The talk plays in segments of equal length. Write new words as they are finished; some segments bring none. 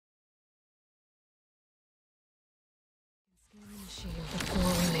machine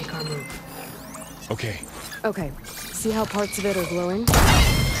before we make our move. Okay. Okay. See how parts of it are glowing?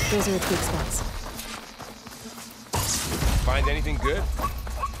 Those are its weak spots. Find anything good?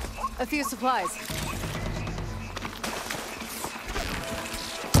 A few supplies.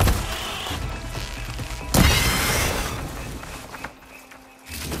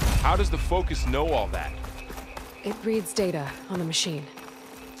 How does the Focus know all that? It reads data on the machine.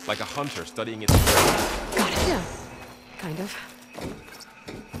 Like a hunter studying its prey. Got it. Yeah. Kind of.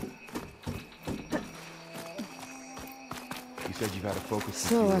 You said you've had a Focus since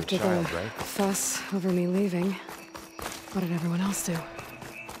So you were a after child, the right? fuss over me leaving, what did everyone else do?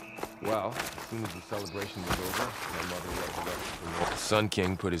 Well, as soon as the celebration was over, my mother resurrected from the Sun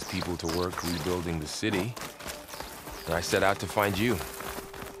King put his people to work rebuilding the city. And I set out to find you.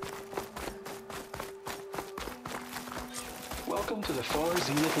 Welcome to the Thor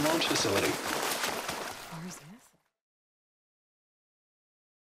Zenith launch facility.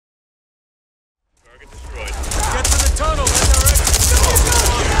 Target destroyed. Get to the tunnel, that's our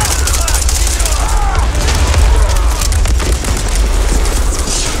exit.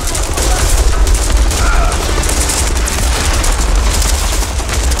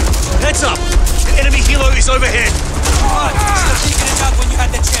 Heads up! The enemy helo is overhead! Come on, you should have taken it out when you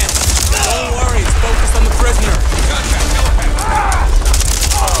had the chance. Don't worry, it's focused on the prisoner.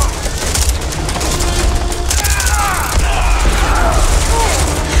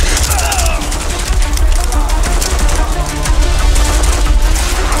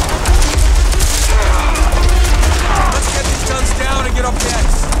 Let's get these guns down and get off the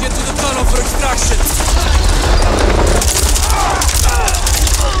X. Get to the tunnel for extraction.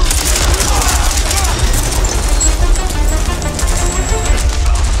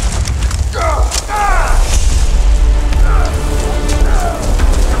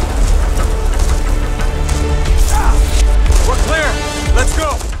 We're clear. Let's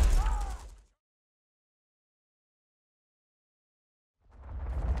go.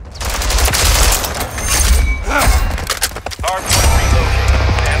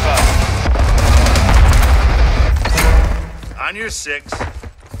 On your six. Throwing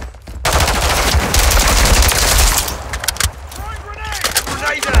grenade!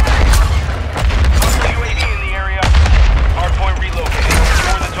 Grenade! Hostile UAV in the area. Hardpoint relocated.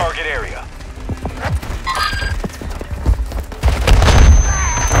 Secure the target area.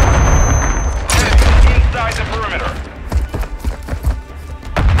 Enemy inside the perimeter.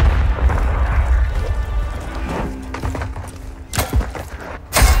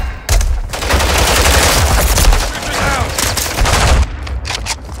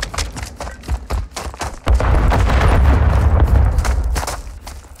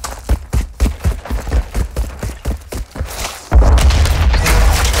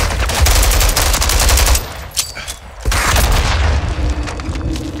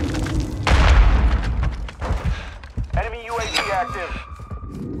 Enemy UAV active.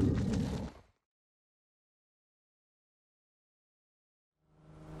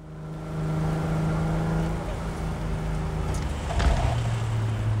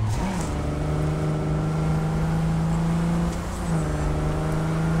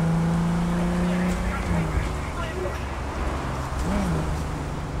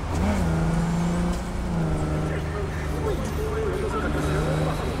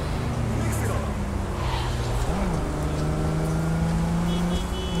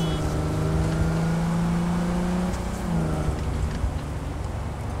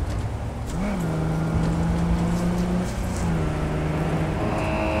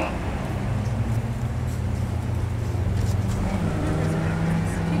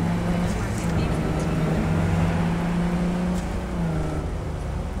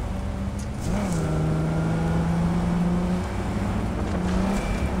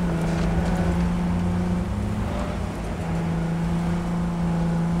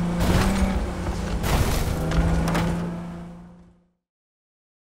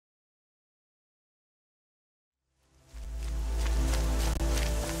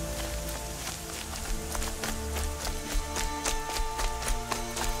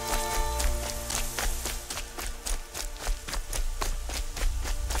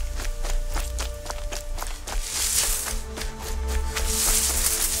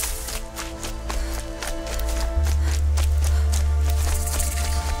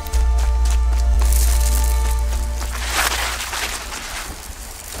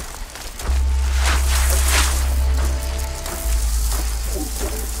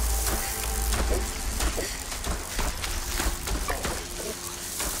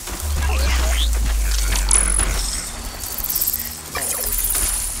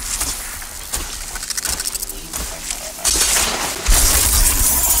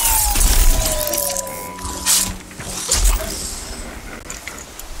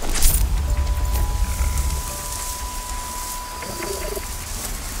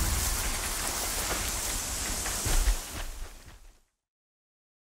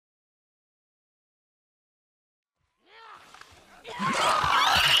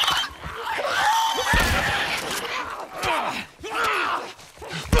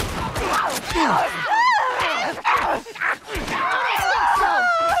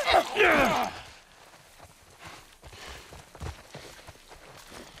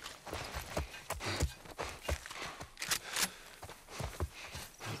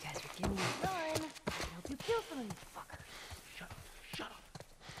 guys are giving me a run. I hope you kill some of these fuckers. Shut up.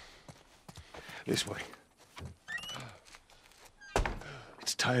 This way.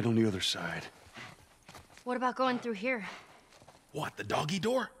 It's tied on the other side. What about going through here? What, the doggy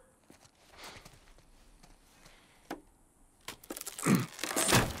door?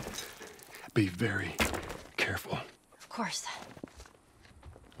 Be very careful. Of course.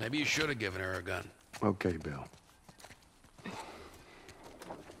 Maybe you should have given her a gun. Okay, Bill. There's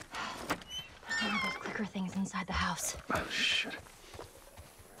one of those clicker things inside the house. Oh, shit.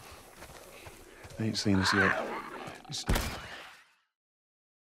 They ain't seen us yet. Tell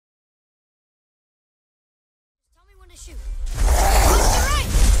me when to shoot. Look to the right!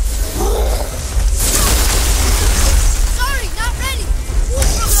 Sorry, not ready!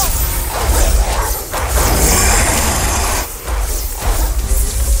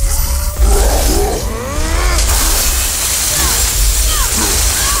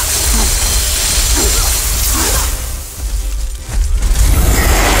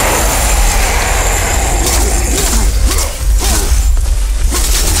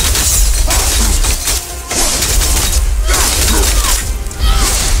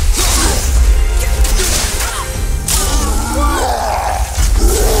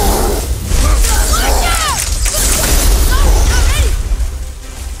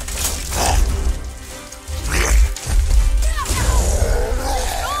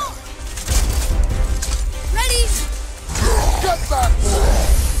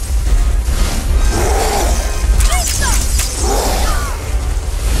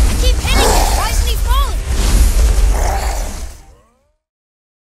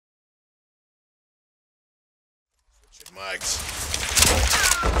 Mike's.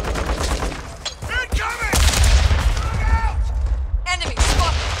 Incoming! Look out! Enemy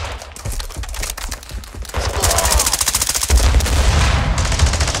spotted!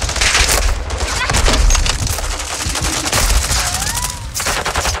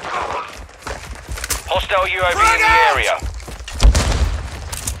 Hostile UAV in the area.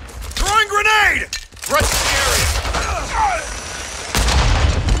 Throwing grenade! Rush the area!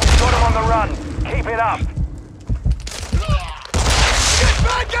 Got him on the run. Keep it up. Get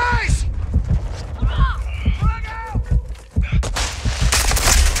back, guys!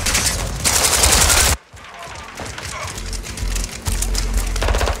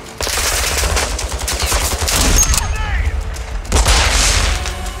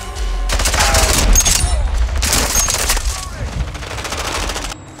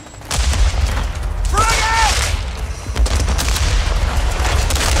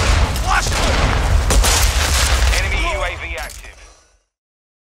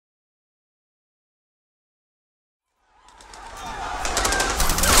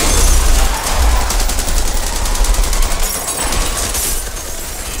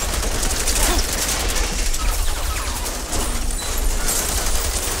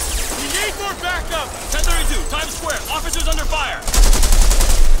 Backup! 1032, Times Square. Officers under fire.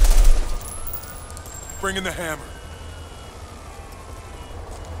 Bring in the hammer.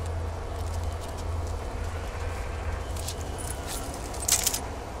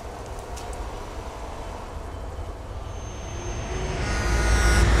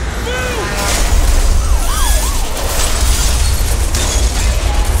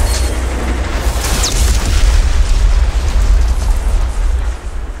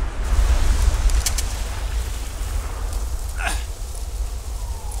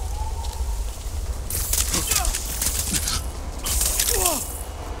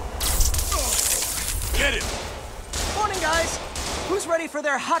 Get it! Morning, guys! Who's ready for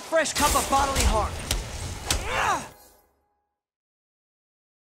their hot, fresh cup of bodily harm?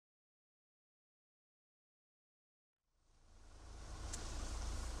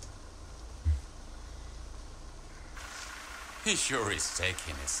 He sure is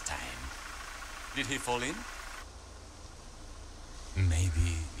taking his time. Did he fall in?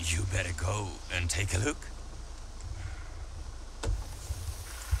 Maybe you better go and take a look.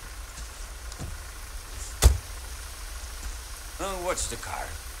 Oh, watch the car.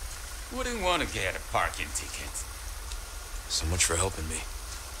 Wouldn't want to get a parking ticket. So much for helping me.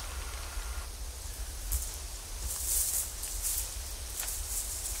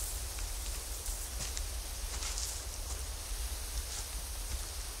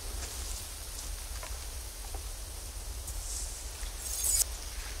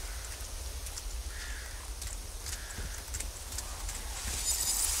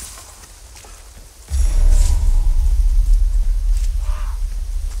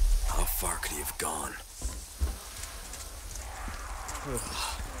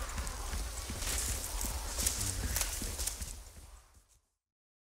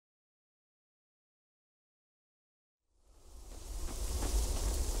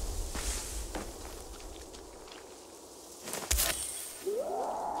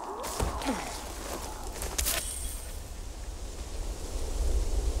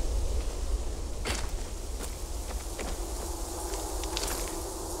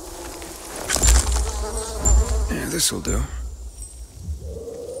 This'll do.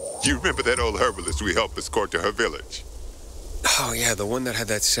 You remember that old herbalist we helped escort to her village? Oh, yeah, the one that had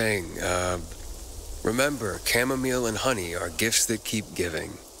that saying, remember, chamomile and honey are gifts that keep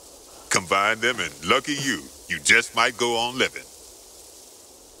giving. Combine them and lucky you just might go on living.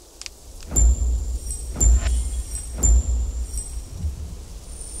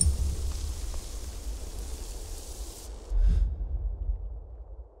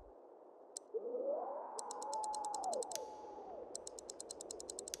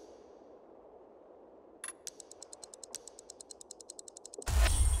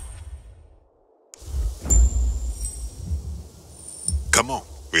 Come on,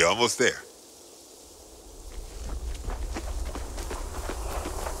 we're almost there.